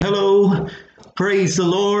Praise the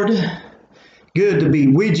Lord. Good to be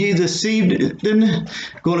with you this evening.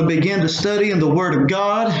 Going to begin to study in the Word of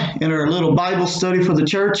God in our little Bible study for the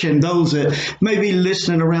church, and those that may be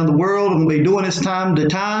listening around the world and will be doing this time to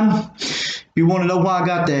time. If you want to know why I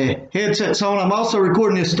got the headsets on, I'm also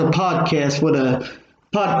recording this to podcast with a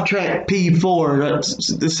PodTrack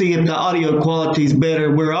P4 to see if the audio quality is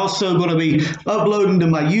better. We're also going to be uploading to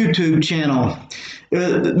my YouTube channel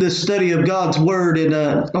the study of God's Word, and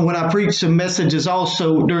when I preach some messages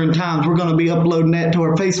also during times, we're going to be uploading that to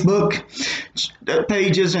our Facebook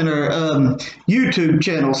pages and our YouTube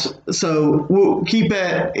channels. So we'll keep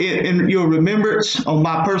that in your remembrance on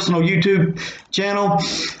my personal YouTube channel.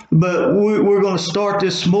 But we're going to start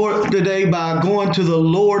this today by going to the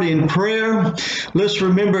Lord in prayer. Let's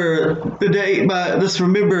remember let's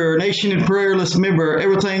remember our nation in prayer. Let's remember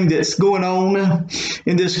everything that's going on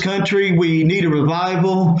in this country. We need a revival.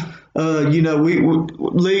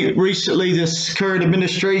 Recently this current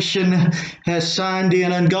administration has signed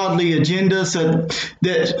in ungodly agendas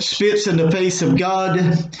that spits in the face of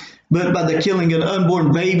God, but by the killing of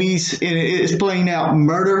unborn babies, it's playing out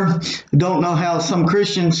murder. Don't know how some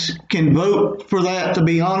Christians can vote for that, to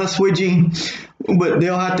be honest with you, but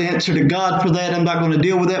they'll have to answer to God for that. I'm not going to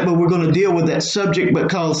deal with that, but we're going to deal with that subject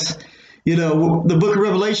because, the book of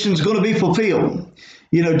Revelation is going to be fulfilled.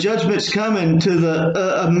 Judgment's coming to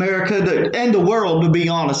the America and the world, to be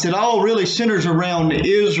honest. It all really centers around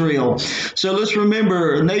Israel. So let's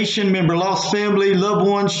remember nation, remember lost family, loved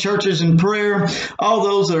ones, churches in prayer, all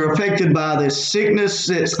those that are affected by this sickness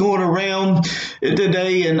that's going around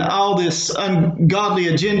today and all this ungodly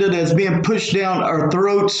agenda that's being pushed down our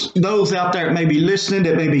throats. Those out there that may be listening,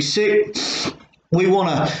 that may be sick, we want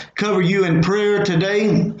to cover you in prayer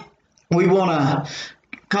today. We want to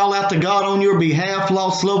call out to God on your behalf,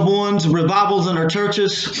 lost loved ones, revivals in our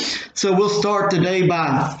churches. So we'll start today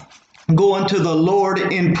by going to the Lord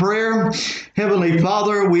in prayer. Heavenly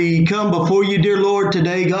Father, we come before you, dear Lord,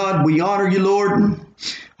 today, God. We honor you, Lord.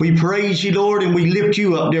 We praise you, Lord, and we lift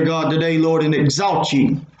you up, dear God, today, Lord, and exalt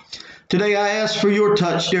you. Today I ask for your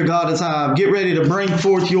touch, dear God, as I get ready to bring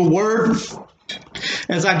forth your word,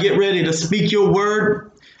 as I get ready to speak your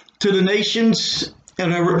word to the nations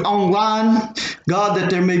and online, God, that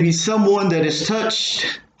there may be someone that is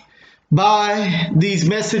touched by these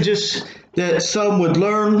messages, that some would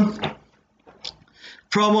learn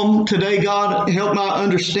from them today. God, help my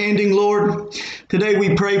understanding, Lord. Today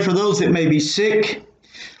we pray for those that may be sick,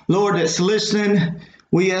 Lord, that's listening.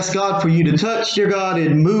 We ask God for you to touch, dear God,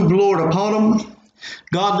 and move, Lord, upon them.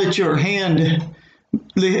 God, let your healing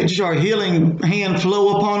hand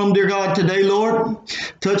flow upon them, dear God, today, Lord.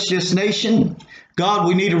 Touch this nation. God,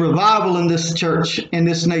 we need a revival in this church, in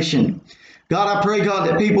this nation. God, I pray, God,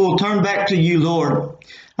 that people will turn back to you, Lord.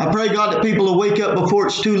 I pray, God, that people will wake up before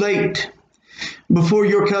it's too late, before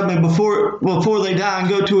you're coming, before they die and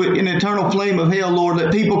go to an eternal flame of hell, Lord.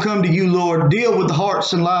 Let people come to you, Lord. Deal with the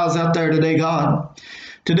hearts and lives out there today, God.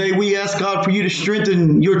 Today we ask, God, for you to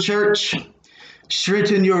strengthen your church,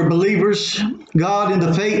 strengthen your believers, God, in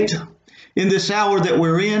the faith, in this hour that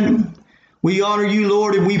we're in. We honor you,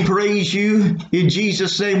 Lord, and we praise you. In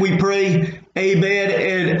Jesus' name we pray. Amen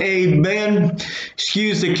and amen.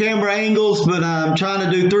 Excuse the camera angles, but I'm trying to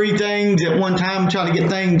do three things at one time, trying to get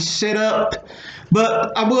things set up.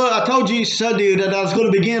 But I told you Sunday that I was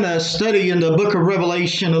going to begin a study in the book of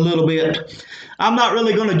Revelation a little bit. I'm not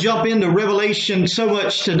really going to jump into Revelation so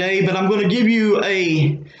much today, but I'm going to give you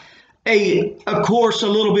of course, a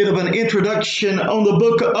little bit of an introduction on the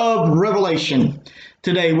book of Revelation.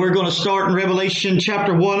 Today, we're going to start in Revelation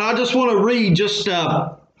chapter 1. I just want to read just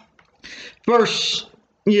verse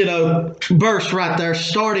right there,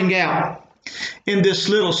 starting out in this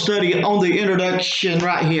little study on the introduction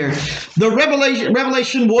right here. The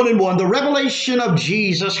Revelation 1:1, the revelation of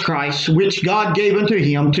Jesus Christ, which God gave unto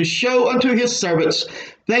him to show unto his servants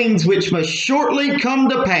things which must shortly come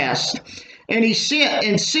to pass. And he sent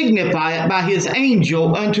and signified it by his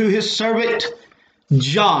angel unto his servant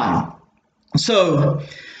John. So,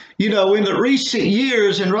 in the recent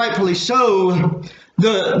years, and rightfully so,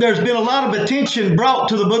 there's been a lot of attention brought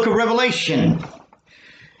to the book of Revelation.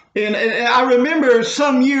 And I remember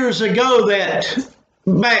some years ago that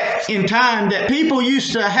back in time that people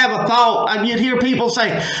used to have a thought, and you'd hear people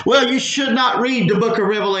say, well, you should not read the book of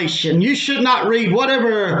Revelation. You should not read,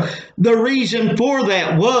 whatever the reason for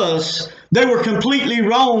that was. They were completely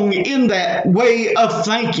wrong in that way of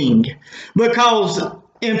thinking, because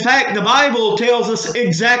in fact, the Bible tells us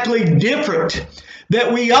exactly different,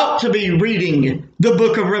 that we ought to be reading the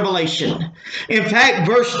book of Revelation. In fact,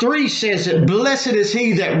 verse 3 says that blessed is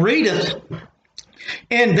he that readeth,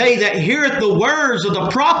 and they that heareth the words of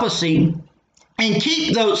the prophecy, and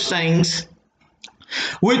keep those things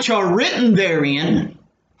which are written therein,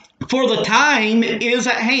 for the time is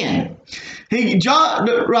at hand. John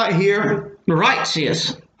right here writes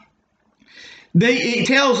this. He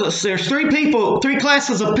tells us there's three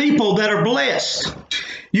classes of people that are blessed.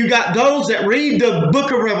 You got those that read the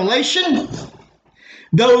book of Revelation,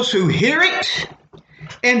 those who hear it,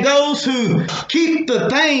 and those who keep the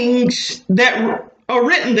things that are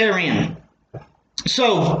written therein.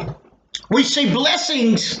 So we see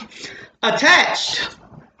blessings attached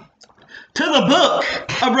to the book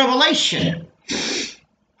of Revelation.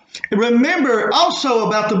 Remember also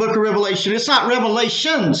about the book of Revelation, it's not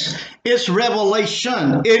revelations, it's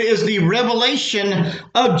revelation. It is the revelation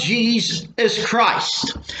of Jesus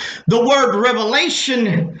Christ. The word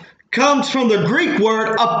revelation comes from the Greek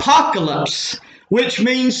word apocalypse, which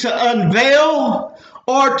means to unveil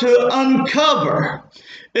or to uncover.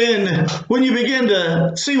 And when you begin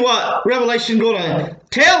to see what Revelation is going to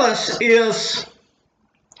tell us is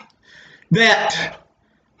that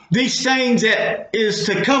these things that is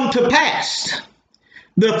to come to pass,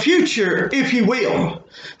 the future, if you will.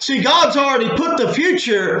 See, God's already put the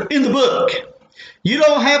future in the book. You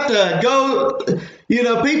don't have to go,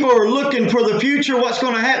 people are looking for the future, what's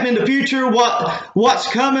going to happen in the future, what's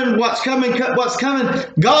coming.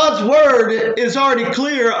 God's word is already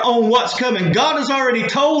clear on what's coming. God has already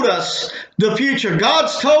told us the future.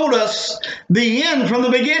 God's told us the end from the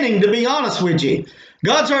beginning, to be honest with you.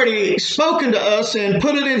 God's already spoken to us and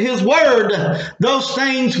put it in His Word, those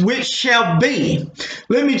things which shall be.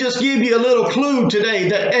 Let me just give you a little clue today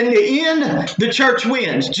that in the end, the church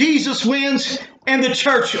wins. Jesus wins and the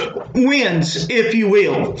church wins, if you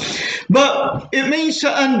will. But it means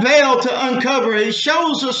to unveil, to uncover. It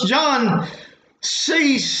shows us John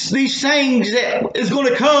sees these things that is going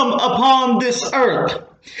to come upon this earth.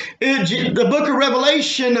 The book of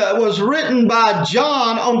Revelation was written by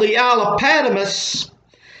John on the Isle of Patmos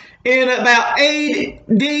in about AD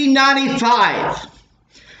 95.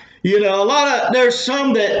 There's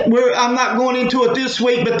some that I'm not going into it this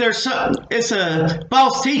week, but it's a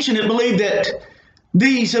false teaching that believe that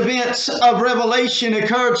these events of Revelation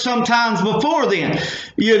occurred sometimes before then,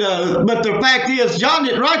 but the fact is John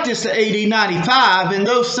didn't write this to AD 95, and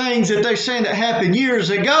those things that they're saying that happened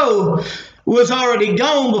years ago was already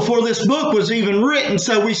gone before this book was even written.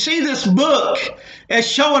 So we see this book as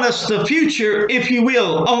showing us the future, if you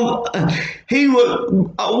will,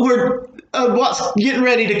 what's getting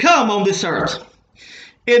ready to come on this earth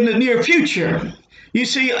in the near future. You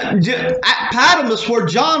see, Patmos, where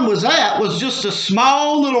John was at, was just a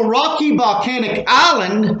small little rocky volcanic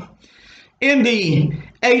island in the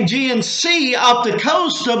Aegean Sea off the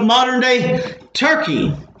coast of modern-day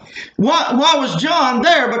Turkey. Why was John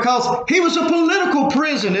there? Because he was a political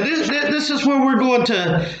prisoner. This is where we're going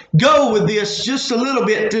to go with this just a little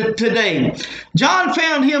bit today. John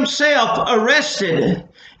found himself arrested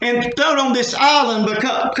and thrown on this island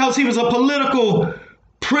because he was a political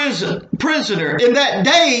prisoner. In that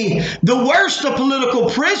day, the worst of political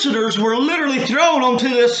prisoners were literally thrown onto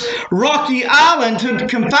this rocky island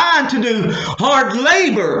confined to do hard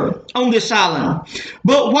labor on this island.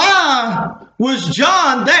 But why was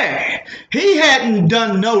John there? He hadn't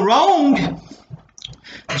done no wrong.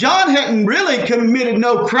 John hadn't really committed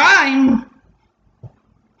no crime.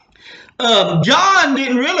 John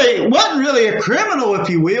wasn't really a criminal, if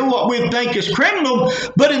you will, what we think is criminal,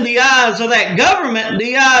 but in the eyes of that government,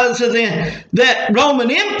 the eyes of that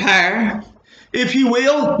Roman Empire, if you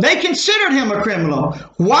will, they considered him a criminal.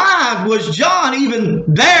 Why was John even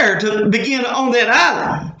there to begin on that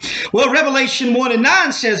island? Well, Revelation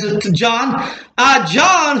 1:9 says to John, I,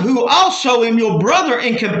 John, who also am your brother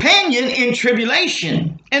and companion in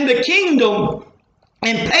tribulation, and the kingdom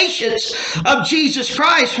and patience of Jesus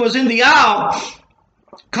Christ was in the isle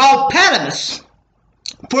called Patmos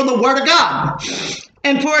for the word of God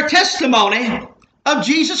and for a testimony of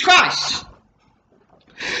Jesus Christ.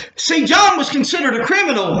 See, John was considered a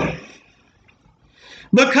criminal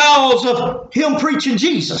because of him preaching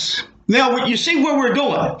Jesus. Now, you see where we're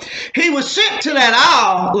going. He was sent to that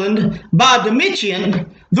island by Domitian,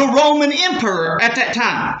 the Roman emperor at that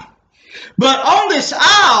time. But on this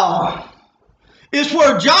isle is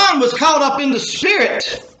where John was caught up in the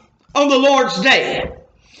Spirit on the Lord's day,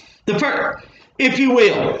 if you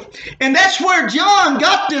will. And that's where John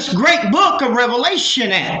got this great book of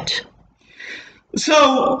Revelation at.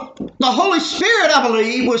 So the Holy Spirit, I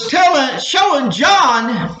believe, was showing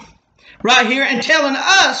John right here and telling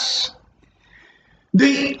us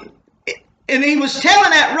and he was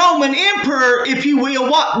telling that Roman emperor, if you will,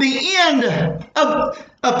 what the end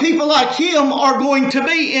of people like him are going to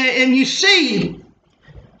be. And you see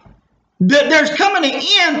that there's coming an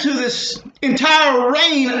end to this entire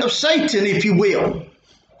reign of Satan, if you will.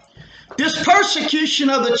 This persecution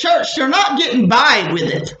of the church, they're not getting by with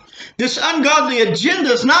it. This ungodly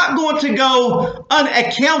agenda is not going to go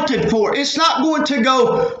unaccounted for. It's not going to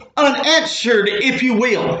go unanswered, if you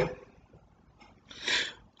will.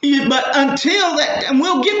 But until that, and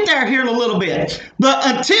we'll get there here in a little bit, but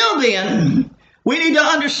until then, we need to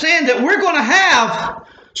understand that we're going to have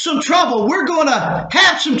some trouble. We're going to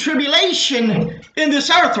have some tribulation in this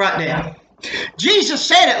earth right now. Jesus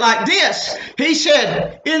said it like this. He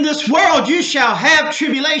said, in this world you shall have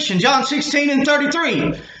tribulation. John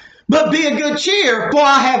 16:33. But be of good cheer, for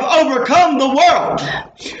I have overcome the world.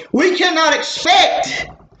 We cannot expect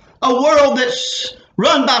a world that's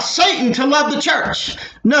run by Satan to love the church.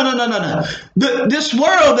 No. This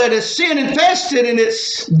world that is sin infested, and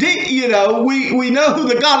it's, we know who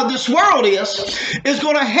the God of this world is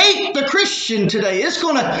going to hate the Christian today. It's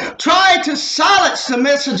going to try to silence the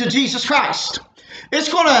message of Jesus Christ.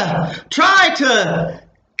 It's going to try to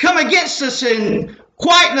come against us and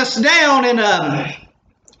quieten us down and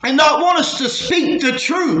not want us to speak the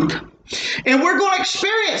truth. And we're going to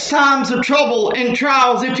experience times of trouble and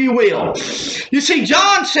trials, if you will. You see,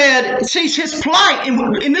 John said, sees his plight,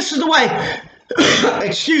 and this is the way,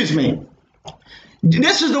 excuse me,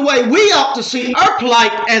 this is the way we ought to see our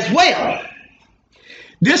plight as well.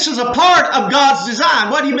 This is a part of God's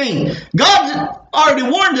design. What do you mean? God already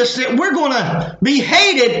warned us that we're going to be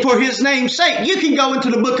hated for his name's sake. You can go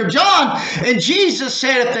into the book of John, and Jesus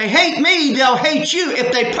said, if they hate me, they'll hate you.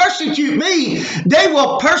 If they persecute me, they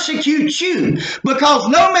will persecute you, because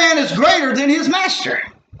no man is greater than his master.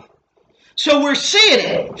 So we're seeing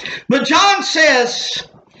it. But John says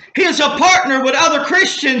he is a partner with other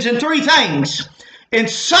Christians in three things: in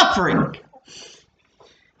suffering.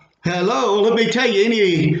 Hello, let me tell you,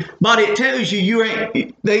 anybody that tells you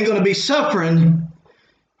they ain't going to be suffering,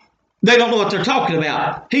 they don't know what they're talking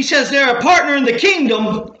about. He says they're a partner in the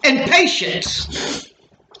kingdom and patience.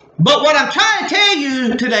 But what I'm trying to tell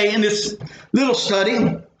you today in this little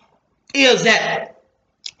study is that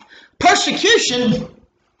persecution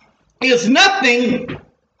is nothing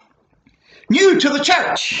new to the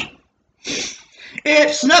church.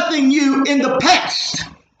 It's nothing new in the past.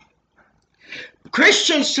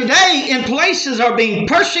 Christians today in places are being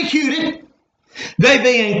persecuted, they're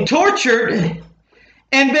being tortured,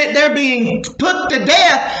 and they're being put to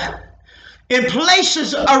death in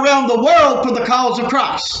places around the world for the cause of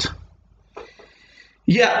Christ.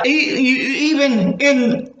 Yeah, even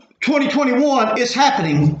in 2021, it's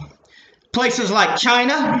happening. Places like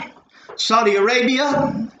China, Saudi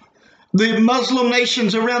Arabia, the Muslim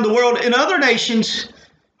nations around the world, and other nations,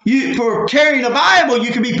 for carrying a Bible,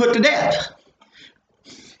 you can be put to death.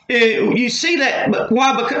 You see that.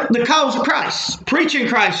 Why? Because the cause of Christ, preaching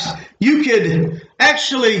Christ, you could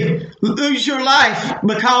actually lose your life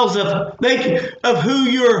because of who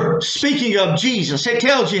you're speaking of, Jesus. It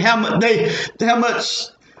tells you how much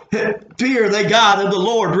fear they got of the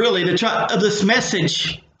Lord, really, of this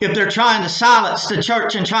message. If they're trying to silence the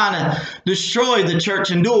church and trying to destroy the church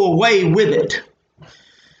and do away with it.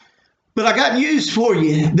 But I got news for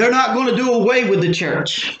you. They're not going to do away with the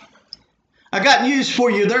church. I got news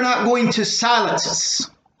for you. They're not going to silence us.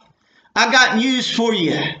 I got news for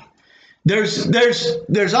you.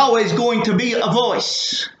 There's always going to be a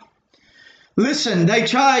voice. Listen, they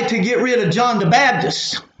tried to get rid of John the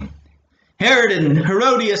Baptist. Herod and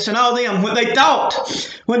Herodias and all them. What they thought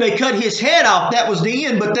when they cut his head off, that was the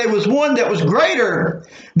end. But there was one that was greater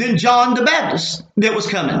than John the Baptist that was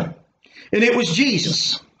coming. And it was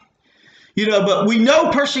Jesus. But we know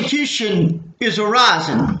persecution is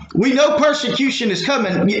arising. We know persecution is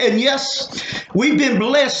coming. And yes, we've been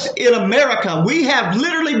blessed in America. We have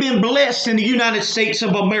literally been blessed in the United States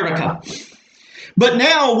of America. But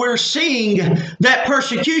now we're seeing that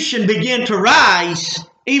persecution begin to rise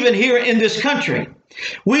even here in this country.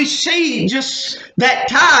 We see just that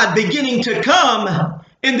tide beginning to come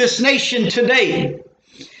in this nation today.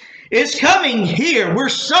 It's coming here. We're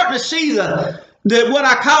starting to see what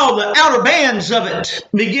I call the outer bands of it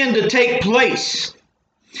begin to take place.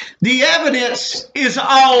 The evidence is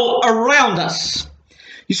all around us.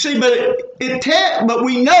 You see, but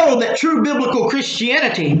we know that true biblical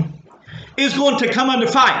Christianity is going to come under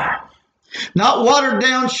fire. Not watered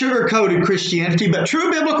down, sugar-coated Christianity, but true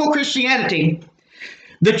biblical Christianity.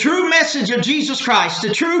 The true message of Jesus Christ,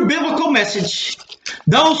 the true biblical message,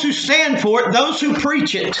 those who stand for it, those who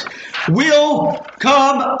preach it, will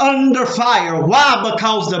come under fire. Why?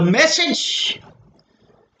 Because the message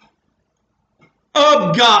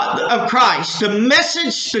of God, of Christ,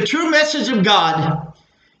 the true message of God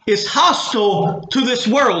is hostile to this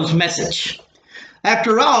world's message.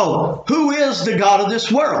 After all, who is the god of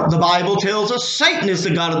this world? The Bible tells us Satan is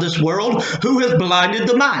the god of this world who has blinded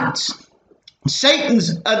the minds.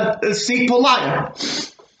 Satan's a deceitful liar.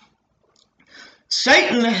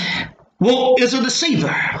 Satan is a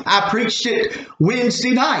deceiver. I preached it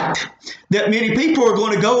Wednesday night that many people are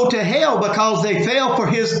going to go to hell because they fell for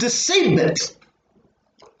his deceivement.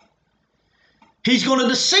 He's going to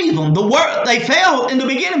deceive them. They fell in the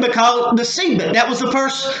beginning because of deceivement. That was the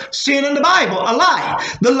first sin in the Bible, a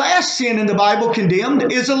lie. The last sin in the Bible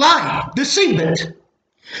condemned is a lie, deceivement.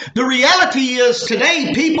 The reality is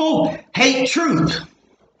today people hate truth.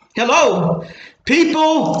 Hello?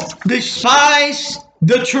 People despise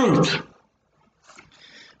the truth.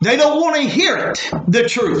 They don't want to hear it, the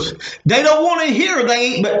truth. They don't want to hear they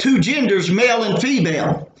ain't but two genders, male and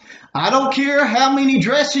female. I don't care how many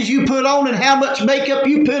dresses you put on and how much makeup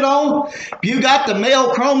you put on. If you got the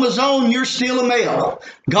male chromosome, you're still a male.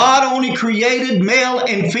 God only created male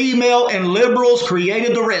and female, and liberals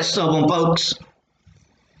created the rest of them, folks.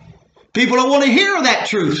 People don't want to hear that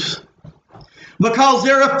truth because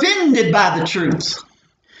they're offended by the truth.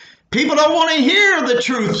 People don't want to hear the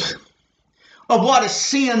truth of what is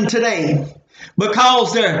sin today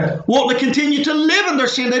because they're wanting to continue to live in their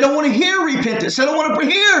sin. They don't want to hear repentance. They don't want to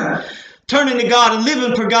hear turning to God and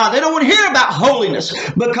living for God. They don't want to hear about holiness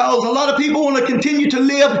because a lot of people want to continue to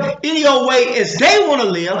live any old way as they want to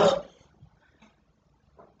live.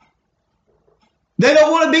 They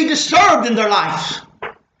don't want to be disturbed in their life.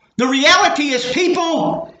 The reality is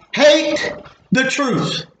people hate the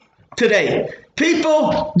truth today.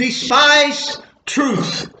 People despise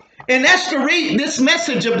truth. And that's this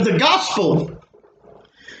message of the gospel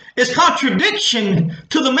is contradiction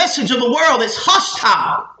to the message of the world. It's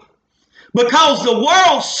hostile because the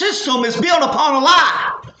world system is built upon a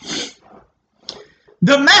lie.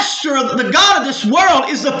 The master of the God of this world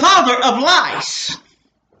is the father of lies.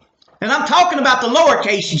 And I'm talking about the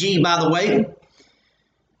lowercase g, by the way.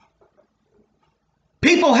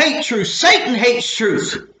 People hate truth. Satan hates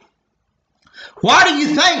truth. Why do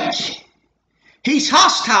you think he's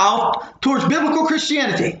hostile towards biblical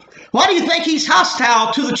Christianity? Why do you think he's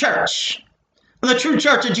hostile to the church, the true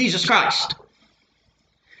church of Jesus Christ?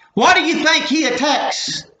 Why do you think he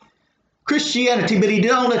attacks Christianity, but he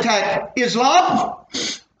don't attack Islam?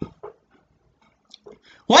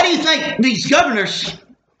 Why do you think these governors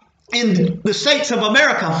in the states of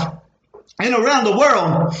America and around the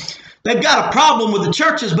world, they've got a problem with the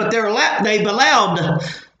churches, but they've allowed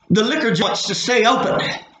the liquor joints to stay open?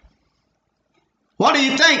 Why do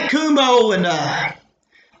you think Cuomo and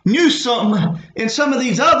Newsom and some of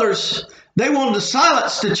these others, they wanted to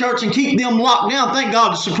silence the church and keep them locked down? Thank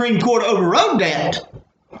God the Supreme Court overrode that.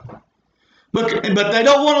 But they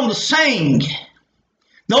don't want them to sing.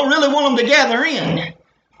 Don't really want them to gather in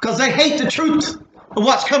because they hate the truth of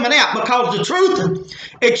what's coming out, because the truth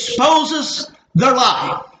exposes their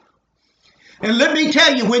lie. And let me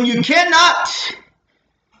tell you, when you cannot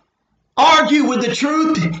argue with the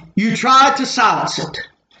truth, you try to silence it.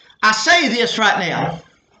 I say this right now,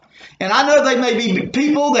 and I know there may be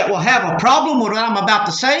people that will have a problem with what I'm about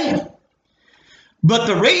to say, but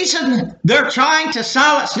the reason they're trying to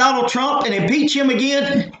silence Donald Trump and impeach him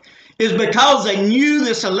again is because they knew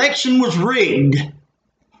this election was rigged.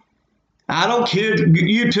 I don't care,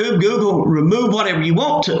 YouTube, Google, remove whatever you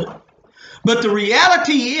want to. But the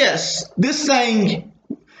reality is, this thing,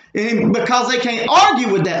 and because they can't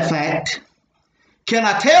argue with that fact, can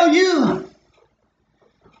I tell you,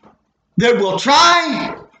 they will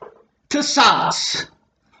try to silence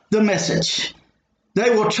the message.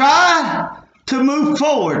 They will try to move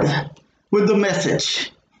forward with the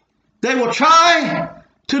message. They will try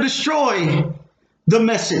to destroy the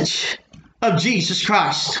message of Jesus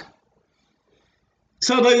Christ.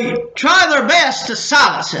 So they try their best to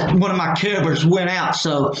silence it. One of my cameras went out,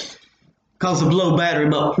 so because of low battery,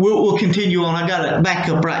 but we'll continue on. I got a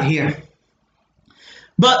backup right here.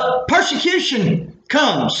 But persecution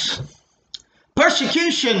comes.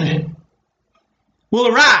 Persecution will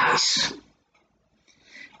arise.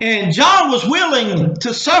 And John was willing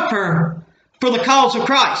to suffer for the cause of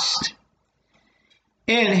Christ.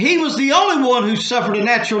 And he was the only one who suffered a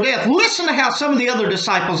natural death. Listen to how some of the other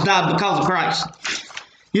disciples died because of Christ.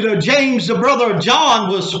 You know, James, the brother of John,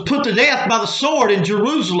 was put to death by the sword in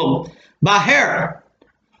Jerusalem by Herod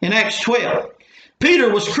in Acts 12.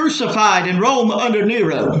 Peter was crucified in Rome under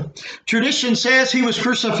Nero. Tradition says he was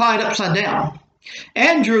crucified upside down.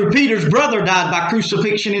 Andrew, Peter's brother, died by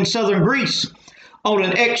crucifixion in southern Greece on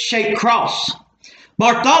an X-shaped cross.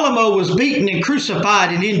 Bartholomew was beaten and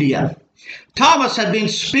crucified in India. Thomas had been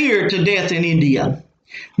speared to death in India.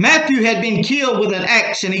 Matthew had been killed with an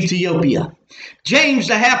axe in Ethiopia. James,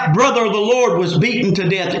 the half-brother of the Lord, was beaten to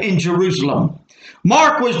death in Jerusalem.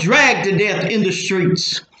 Mark was dragged to death in the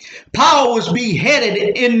streets. Paul was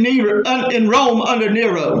beheaded in Rome under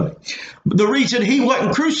Nero. The reason he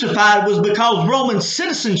wasn't crucified was because Roman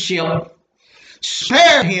citizenship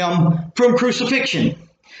spared him from crucifixion.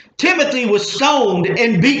 Timothy was stoned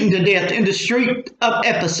and beaten to death in the street of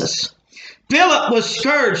Ephesus. Philip was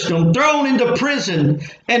scourged and thrown into prison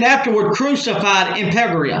and afterward crucified in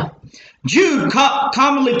Perea. Jude,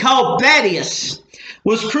 commonly called Thaddeus,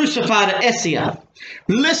 was crucified at Essia.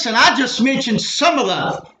 Listen, I just mentioned some of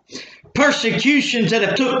the persecutions that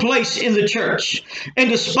have took place in the church. And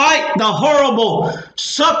despite the horrible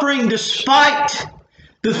suffering, despite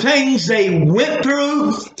the things they went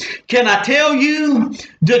through, can I tell you,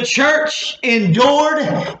 the church endured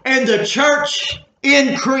and the church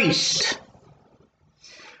increased.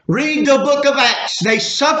 Read the book of Acts. They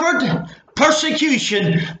suffered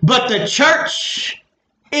persecution, but the church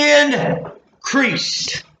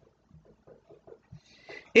increased.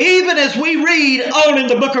 Even as we read on in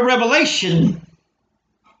the book of Revelation,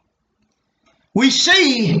 we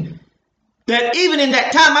see that even in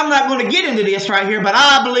that time, I'm not going to get into this right here, but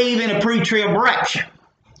I believe in a pre-trib rapture.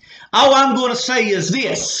 All I'm going to say is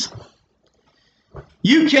this.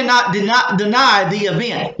 You cannot deny the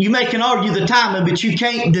event. You may can argue the timing, but you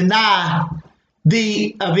can't deny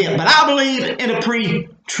the event. But I believe in a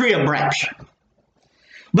pre-trib rapture.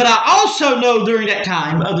 But I also know during that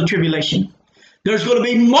time of the tribulation, there's going to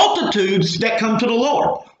be multitudes that come to the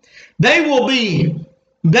Lord. They will be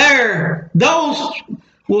there. Those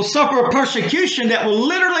will suffer persecution that will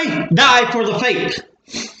literally die for the faith.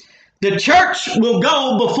 The church will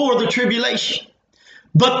go before the tribulation.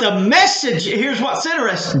 But the message, here's what's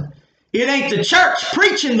interesting. It ain't the church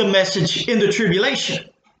preaching the message in the tribulation.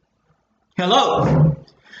 Hello.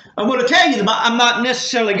 I'm going to tell you, I'm not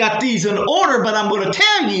necessarily got these in order, but I'm going to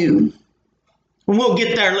tell you, and we'll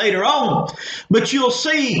get there later on, but you'll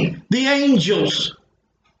see the angels.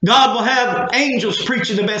 God will have angels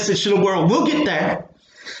preaching the message to the world. We'll get there.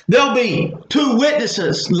 There'll be two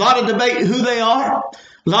witnesses. A lot of debate who they are.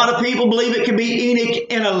 A lot of people believe it could be Enoch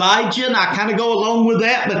and Elijah, and I kind of go along with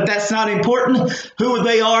that, but that's not important. Who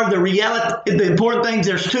they are, the important things,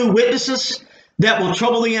 there's two witnesses that will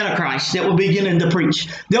trouble the Antichrist, that will begin to preach.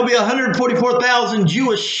 There'll be 144,000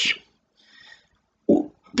 Jewish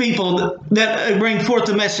people that bring forth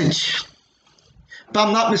the message, if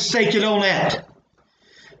I'm not mistaken on that.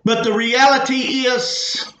 But the reality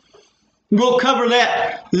is, we'll cover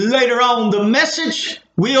that later on. The message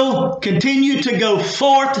will continue to go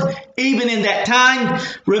forth even in that time.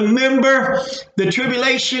 Remember, the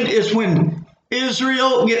tribulation is when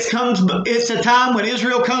Israel it's a time when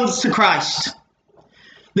Israel comes to Christ.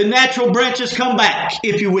 The natural branches come back,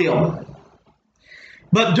 if you will.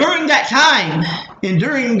 But during that time, and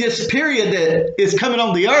during this period that is coming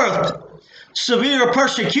on the earth, severe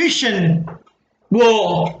persecution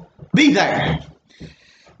will be there.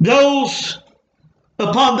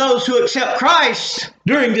 Upon those who accept Christ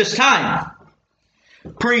during this time.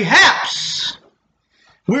 Perhaps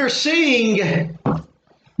we're seeing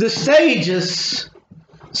the stages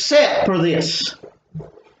set for this.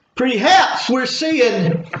 Perhaps we're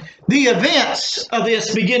seeing the events of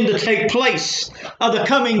this begin to take place, of the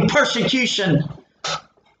coming persecution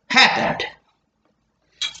happened.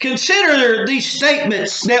 Consider these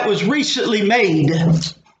statements that was recently made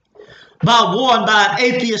by an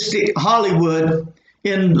atheistic Hollywood.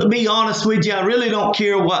 And to be honest with you, I really don't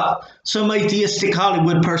care what some atheistic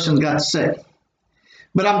Hollywood person's got to say.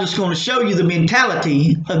 But I'm just going to show you the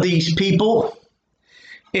mentality of these people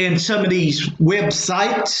and some of these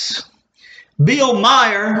websites. Bill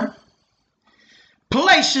Maher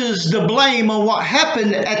places the blame on what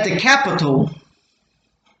happened at the Capitol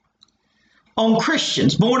on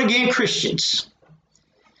Christians, born-again Christians.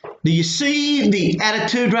 Do you see the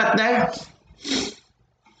attitude right there?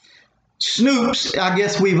 Snoops, I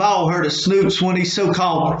guess we've all heard of Snoops, one of these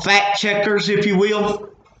so-called fact checkers, if you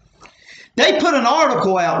will. They put an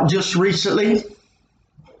article out just recently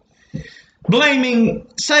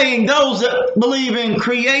saying those that believe in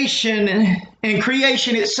creation and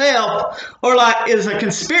creation itself is a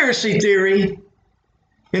conspiracy theory,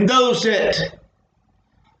 and those that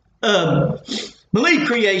believe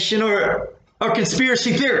creation are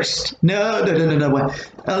conspiracy theorists. No.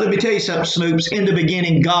 Let me tell you something, Snoops. In the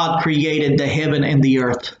beginning, God created the heaven and the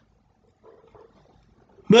earth.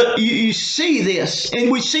 But you see this,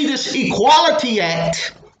 and we see this Equality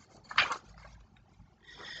Act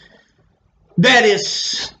that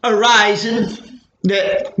is arising,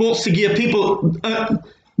 that wants to give people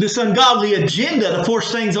this ungodly agenda to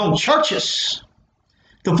force things on churches,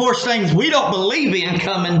 to force things we don't believe in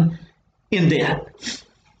coming in there.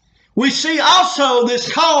 We see also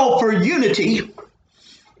this call for unity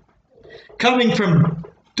coming from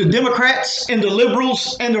the Democrats and the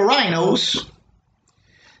liberals and the rhinos.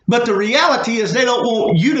 But the reality is they don't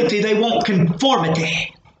want unity, they want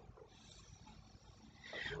conformity.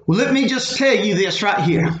 Well, let me just tell you this right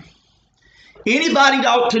here. Anybody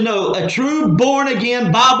ought to know a true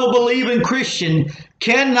born-again, Bible-believing Christian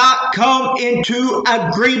cannot come into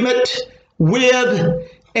agreement with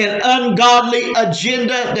an ungodly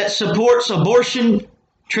agenda that supports abortion,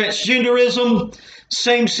 transgenderism,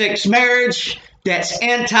 same-sex marriage, that's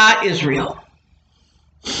anti-Israel.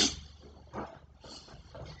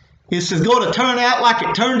 This is going to turn out like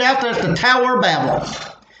it turned out at the Tower of Babel.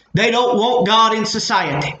 They don't want God in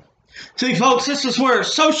society. See, folks, this is where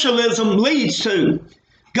socialism leads to.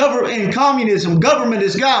 Government and communism, government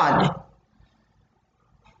is God.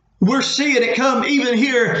 We're seeing it come even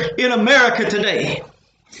here in America today.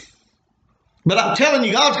 But I'm telling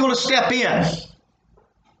you, God's going to step in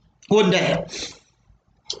one day.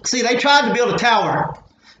 See, they tried to build a tower.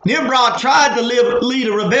 Nimrod tried to lead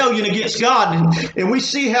a rebellion against God, and we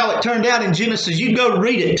see how it turned out in Genesis. You can go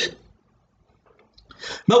read it.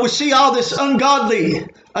 But we see all this ungodly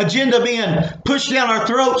agenda being pushed down our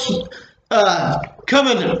throats,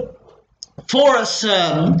 coming for us,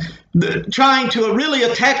 trying to really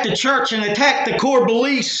attack the church and attack the core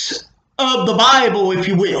beliefs of the Bible, if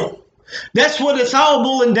you will. That's what it's all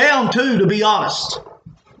boiling down to be honest.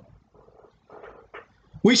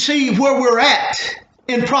 We see where we're at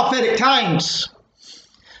in prophetic times.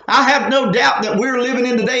 I have no doubt that we're living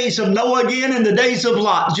in the days of Noah again, in the days of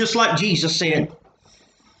Lot, just like Jesus said.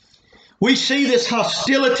 We see this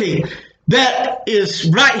hostility that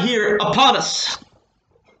is right here upon us.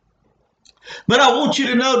 But I want you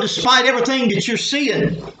to know, despite everything that you're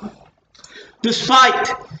seeing, despite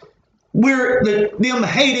them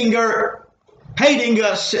hating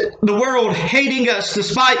us, the world hating us,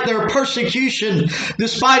 despite their persecution,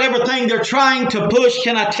 despite everything they're trying to push,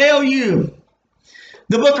 can I tell you,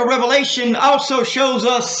 the book of Revelation also shows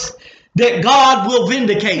us that God will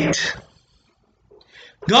vindicate.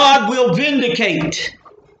 God will vindicate.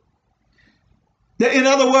 In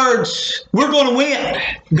other words, we're going to win.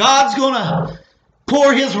 God's going to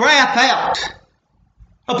pour his wrath out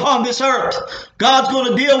upon this earth. God's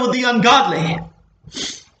going to deal with the ungodly.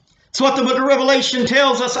 That's what the book of Revelation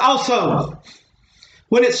tells us also.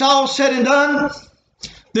 When it's all said and done,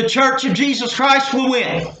 the church of Jesus Christ will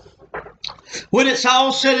win. When it's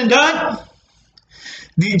all said and done,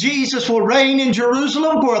 Jesus will reign in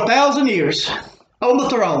Jerusalem for 1,000 years on the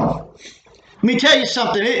throne. Let me tell you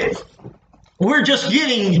something. We're just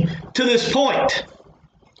getting to this point.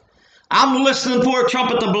 I'm listening for a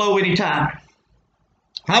trumpet to blow anytime.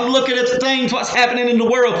 I'm looking at the things, what's happening in the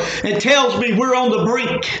world. It tells me we're on the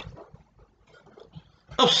brink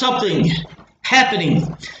of something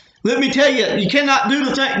happening. Let me tell you, you cannot do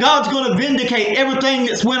the thing. God's going to vindicate everything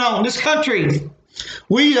that's went on. This country,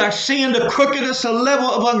 we are seeing the crookedness, a level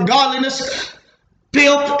of ungodliness,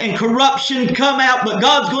 filth and corruption come out, but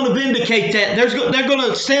God's going to vindicate that. They're going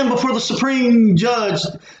to stand before the supreme judge,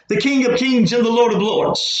 the King of Kings and the Lord of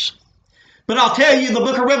Lords. But I'll tell you, the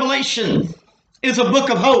book of Revelation is a book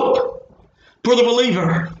of hope for the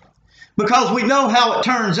believer, because we know how it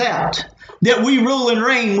turns out, that we rule and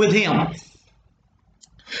reign with him.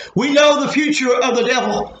 We know the future of the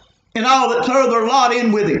devil and all that throw their lot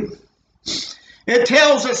in with him. It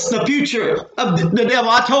tells us the future of the devil.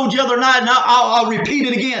 I told you the other night, and I'll repeat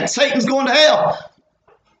it again. Satan's going to hell.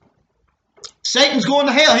 Satan's going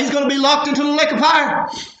to hell. He's going to be locked into the lake of fire.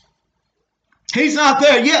 He's not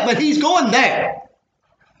there yet, but he's going there.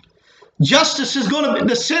 Justice is going to be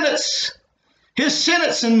the sentence. His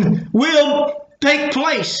sentencing will take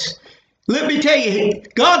place. Let me tell you,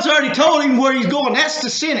 God's already told him where he's going. That's the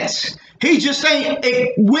sentence. He just ain't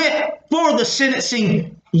went for the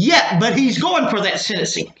sentencing yet, but he's going for that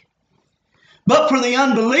sentencing. But for the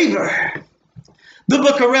unbeliever, the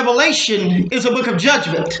book of Revelation is a book of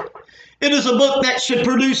judgment. It is a book that should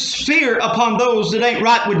produce fear upon those that ain't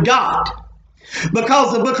right with God.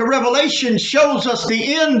 Because the book of Revelation shows us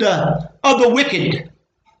the end of the wicked.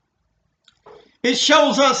 It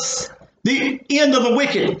shows us the end of the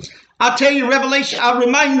wicked. I tell you, Revelation, I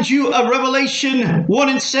remind you of Revelation 1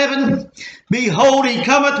 and 7. Behold, he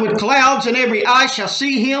cometh with clouds, and every eye shall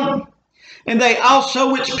see him. And they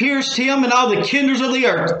also which pierced him, and all the kindreds of the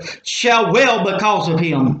earth shall wail because of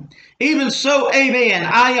him. Even so, amen.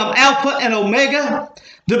 I am Alpha and Omega,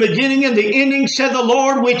 the beginning and the ending, said the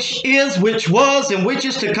Lord, which is, which was, and which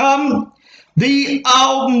is to come, the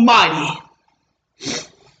Almighty.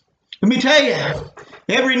 Let me tell you,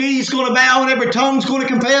 every knee is going to bow and every tongue is going to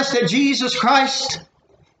confess that Jesus Christ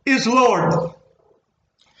is Lord.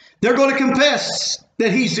 They're going to confess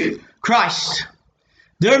that He's Christ.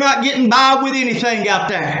 They're not getting by with anything out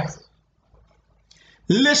there.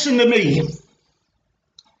 Listen to me.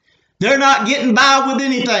 They're not getting by with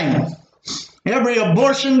anything. Every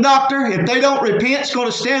abortion doctor, if they don't repent, is going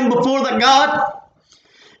to stand before the God,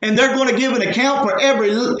 and they're going to give an account for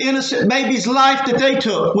every innocent baby's life that they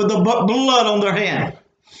took with the blood on their hand.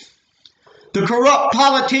 The corrupt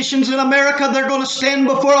politicians in America, they're going to stand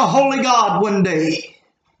before a holy God one day.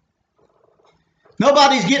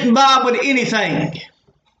 Nobody's getting by with anything.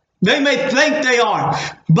 They may think they are,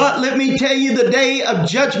 but let me tell you, the day of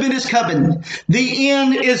judgment is coming. The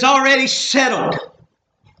end is already settled.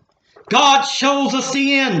 God shows us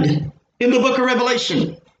the end in the book of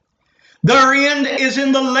Revelation. Their end is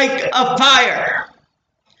in the lake of fire.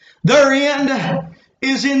 Their end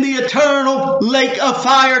is in the eternal lake of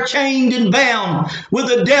fire, chained and bound with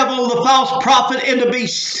the devil, the false prophet, and the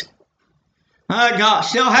beast. My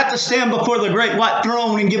gosh, they'll have to stand before the great white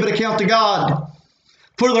throne and give an account to God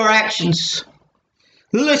for their actions.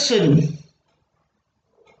 Listen,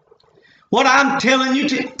 what I'm telling you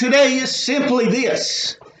today is simply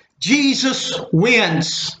this. Jesus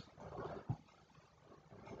wins.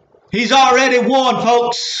 He's already won,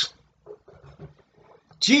 folks.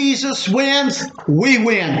 Jesus wins, we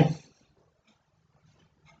win.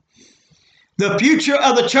 The future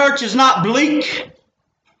of the church is not bleak.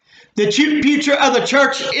 The future of the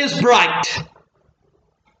church is bright.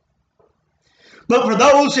 But for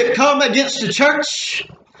those that come against the church,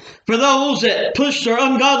 for those that push their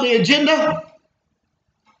ungodly agenda,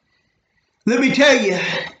 let me tell you,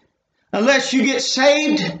 unless you get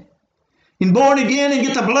saved and born again and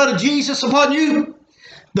get the blood of Jesus upon you,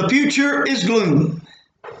 the future is gloom.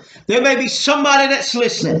 There may be somebody that's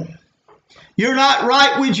listening. You're not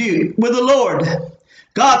right with the Lord.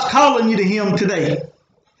 God's calling you to Him today.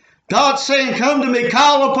 God's saying, come to me,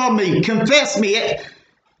 call upon me, confess me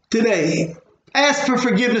today. Ask for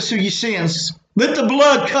forgiveness of your sins. Let the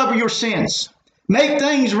blood cover your sins. Make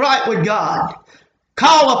things right with God.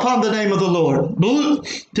 Call upon the name of the Lord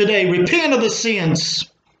today. Repent of the sins.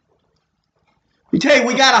 We tell you,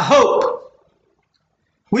 we got a hope.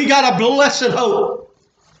 We got a blessed hope.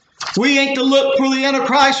 We ain't to look for the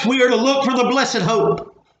Antichrist. We are to look for the blessed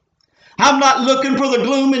hope. I'm not looking for the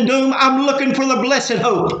gloom and doom. I'm looking for the blessed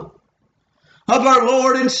hope of our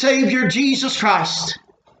Lord and Savior Jesus Christ.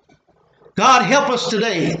 God help us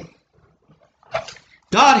today.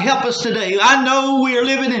 God help us today. I know we are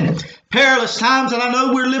living in perilous times, and I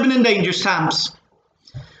know we're living in dangerous times.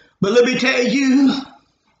 But let me tell you,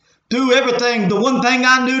 through everything, the one thing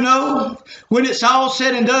I do know, when it's all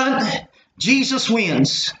said and done, Jesus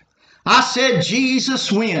wins. I said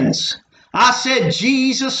Jesus wins. I said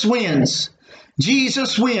Jesus wins.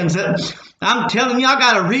 Jesus wins. I'm telling you, I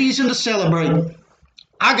got a reason to celebrate.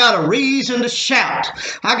 I got a reason to shout.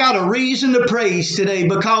 I got a reason to praise today,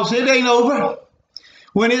 because it ain't over.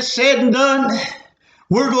 When it's said and done,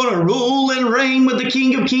 we're going to rule and reign with the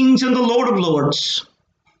King of Kings and the Lord of Lords.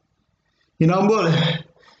 You know,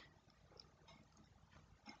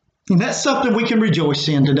 and that's something we can rejoice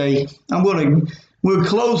in today. We'll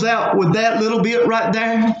close out with that little bit right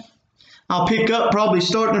there. I'll pick up probably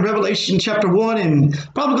starting in Revelation chapter 1, and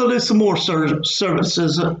probably going to do some more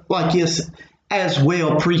services like this as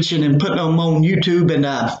well, preaching and putting them on YouTube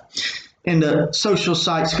and the social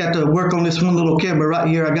sites. Got to work on this one little camera right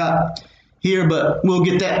here I got here, but we'll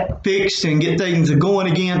get that fixed and get things going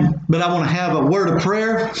again. But I want to have a word of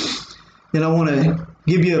prayer, and I want to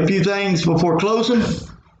give you a few things before closing.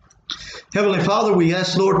 Heavenly Father, we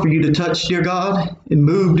ask, Lord, for you to touch, dear God, and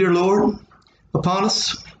move, dear Lord, upon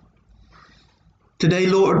us. Today,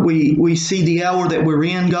 Lord, we see the hour that we're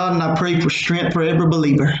in, God, and I pray for strength for every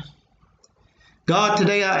believer. God,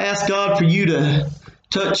 today I ask, God, for you to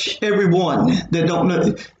touch everyone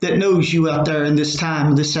that knows you out there in this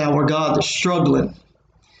time, this hour, God, that's struggling.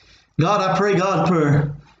 God, I pray, God,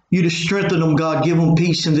 for you to strengthen them, God. Give them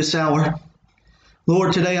peace in this hour.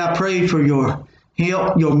 Lord, today I pray for your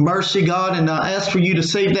help, your mercy, God, and I ask for you to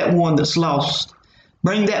save that one that's lost.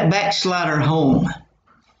 Bring that backslider home.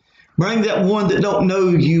 Bring that one that don't know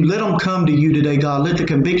you. Let them come to you today, God. Let the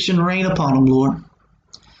conviction reign upon them, Lord.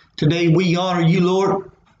 Today we honor you,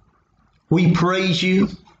 Lord. We praise you.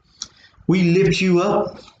 We lift you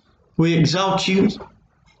up. We exalt you. In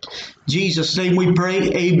Jesus' name we pray.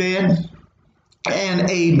 Amen and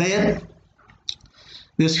amen.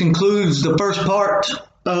 This concludes the first part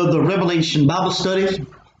of the Revelation Bible study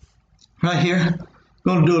right here.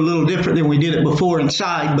 going to do a little different than we did it before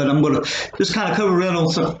inside, but I'm going to just kind of cover around on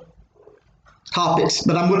some topics.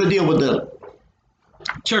 But I'm going to deal with the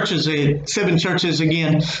churches, 7 churches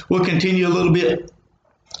again. We'll continue a little bit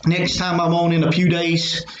next time I'm on in a few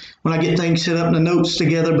days when I get things set up and the notes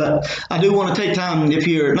together. But I do want to take time, if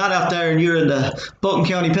you're not out there and you're in the Fulton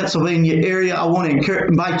County, Pennsylvania area, I want to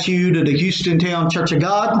invite you to the Houstontown Church of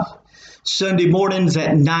God, Sunday mornings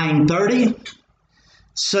at 9:30.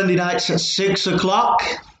 Sunday nights at 6 o'clock,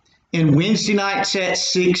 and Wednesday nights at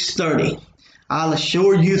 6:30. I'll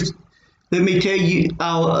assure you, let me tell you,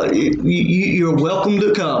 you're welcome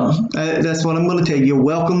to come. That's what I'm going to tell you. You're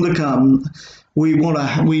welcome to come. We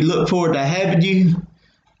look forward to having you.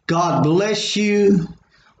 God bless you.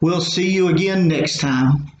 We'll see you again next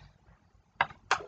time.